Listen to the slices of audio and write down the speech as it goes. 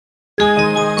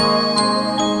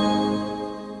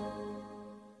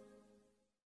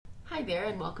Hi there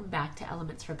and welcome back to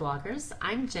Elements for Bloggers.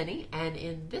 I'm Jenny, and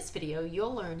in this video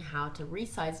you'll learn how to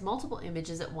resize multiple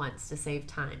images at once to save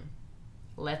time.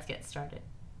 Let's get started.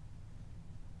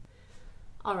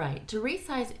 Alright, to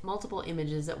resize multiple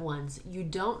images at once, you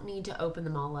don't need to open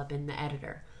them all up in the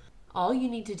editor. All you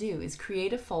need to do is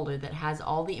create a folder that has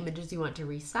all the images you want to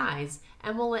resize,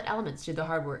 and we'll let Elements do the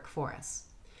hard work for us.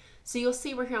 So you'll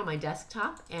see we're here on my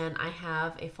desktop, and I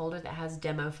have a folder that has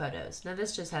demo photos. Now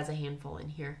this just has a handful in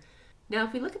here. Now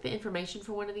if we look at the information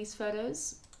for one of these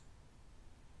photos,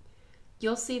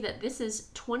 you'll see that this is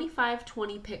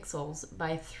 2520 pixels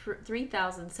by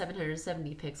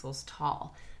 3770 pixels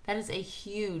tall. That is a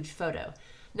huge photo.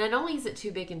 Not only is it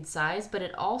too big in size, but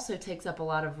it also takes up a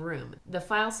lot of room. The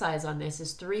file size on this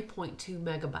is 3.2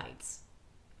 megabytes.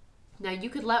 Now you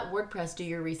could let WordPress do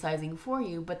your resizing for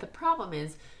you, but the problem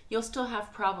is you'll still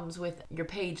have problems with your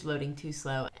page loading too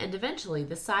slow, and eventually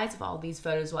the size of all these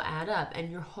photos will add up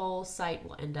and your whole site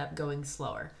will end up going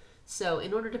slower. So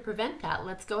in order to prevent that,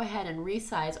 let's go ahead and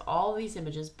resize all these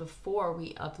images before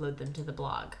we upload them to the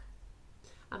blog.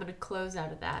 I'm going to close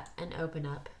out of that and open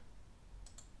up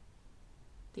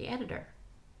the editor.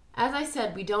 As I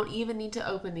said, we don't even need to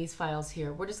open these files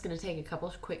here. We're just going to take a couple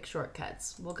of quick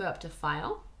shortcuts. We'll go up to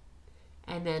File,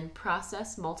 and then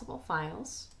Process Multiple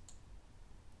Files.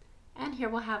 And here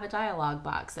we'll have a dialog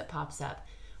box that pops up.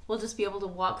 We'll just be able to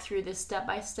walk through this step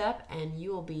by step, and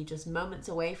you will be just moments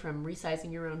away from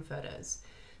resizing your own photos.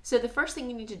 So the first thing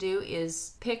you need to do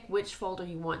is pick which folder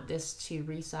you want this to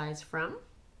resize from.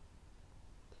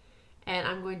 And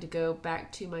I'm going to go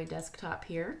back to my desktop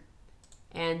here.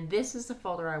 And this is the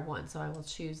folder I want, so I will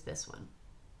choose this one.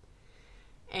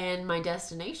 And my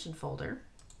destination folder,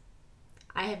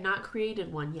 I have not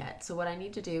created one yet, so what I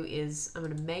need to do is I'm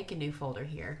going to make a new folder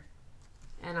here,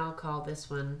 and I'll call this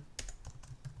one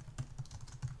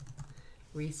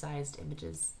Resized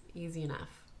Images. Easy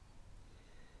enough.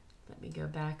 Let me go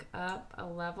back up a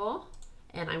level,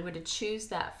 and I'm going to choose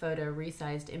that photo,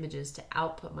 Resized Images, to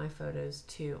output my photos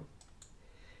to.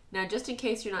 Now, just in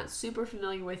case you're not super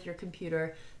familiar with your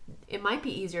computer, it might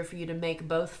be easier for you to make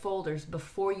both folders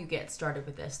before you get started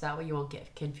with this. That way you won't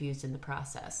get confused in the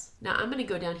process. Now I'm going to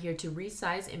go down here to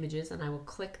Resize Images, and I will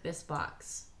click this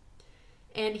box.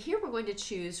 And here we're going to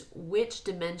choose which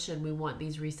dimension we want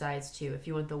these resized to, if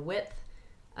you want the width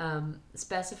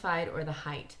specified or the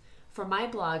height. For my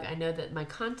blog, I know that my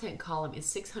content column is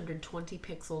 620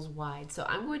 pixels wide, so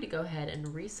I'm going to go ahead and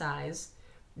resize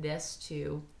this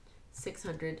to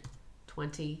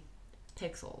 620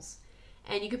 pixels.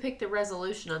 And you can pick the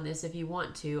resolution on this if you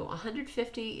want to.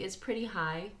 150 is pretty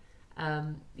high.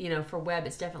 You know, for web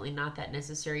it's definitely not that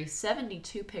necessary.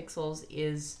 72 pixels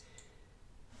is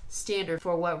standard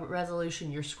for what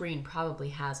resolution your screen probably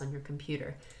has on your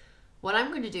computer. What I'm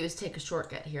going to do is take a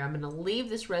shortcut here. I'm going to leave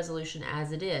this resolution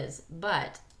as it is,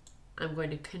 but I'm going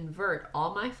to convert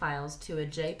all my files to a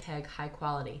JPEG high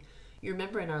quality. You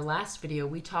remember in our last video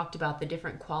we talked about the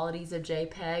different qualities of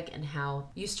JPEG and how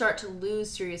you start to lose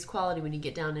serious quality when you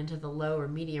get down into the low or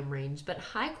medium range, but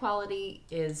high quality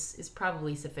is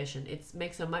probably sufficient. It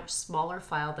makes a much smaller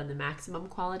file than the maximum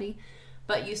quality,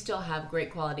 but you still have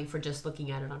great quality for just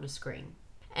looking at it on a screen.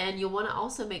 And you'll want to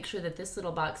also make sure that this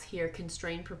little box here,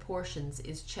 Constrain Proportions,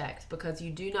 is checked, because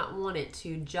you do not want it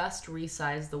to just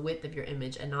resize the width of your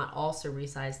image and not also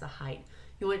resize the height.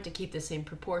 You want it to keep the same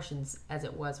proportions as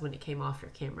it was when it came off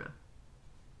your camera.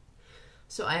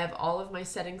 So I have all of my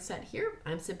settings set here.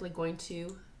 I'm simply going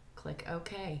to click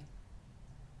OK.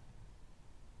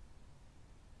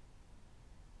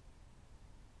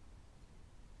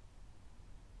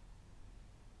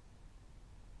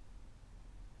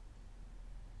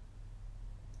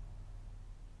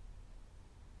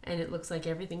 And it looks like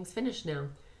everything's finished now.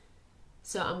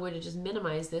 So I'm going to just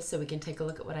minimize this so we can take a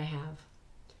look at what I have.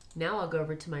 Now I'll go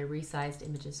over to my Resized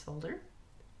Images folder,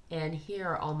 and here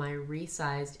are all my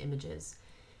resized images.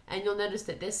 And you'll notice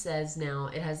that this says now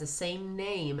it has the same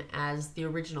name as the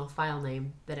original file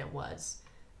name that it was.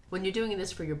 When you're doing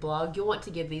this for your blog, you'll want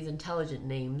to give these intelligent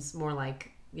names, more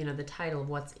like, you know, the title of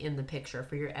what's in the picture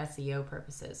for your SEO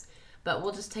purposes. But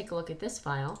we'll just take a look at this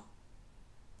file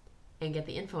and get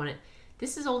the info on it.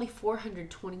 This is only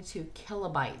 422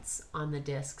 kilobytes on the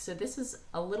disk, so this is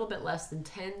a little bit less than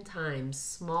 10 times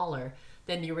smaller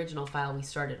than the original file we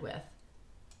started with.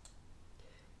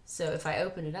 So if I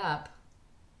open it up,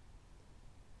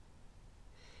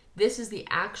 this is the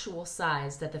actual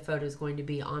size that the photo is going to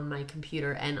be on my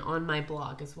computer and on my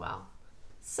blog as well.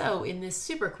 So in this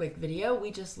super quick video, we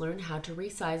just learned how to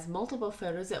resize multiple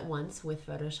photos at once with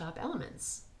Photoshop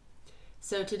Elements.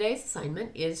 So today's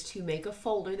assignment is to make a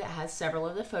folder that has several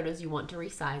of the photos you want to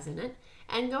resize in it,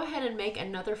 and go ahead and make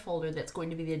another folder that's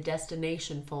going to be the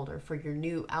destination folder for your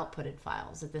new outputted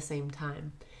files at the same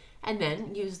time. And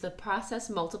then use the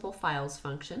process multiple files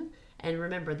function, and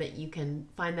remember that you can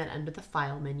find that under the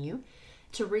file menu,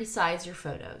 to resize your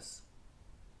photos.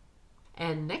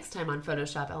 And next time on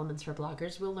Photoshop Elements for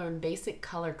Bloggers, we'll learn basic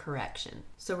color correction.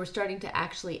 So we're starting to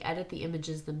actually edit the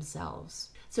images themselves.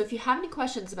 So if you have any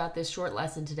questions about this short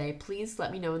lesson today, please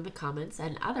let me know in the comments,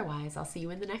 and otherwise I'll see you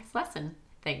in the next lesson.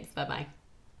 Thanks, bye-bye.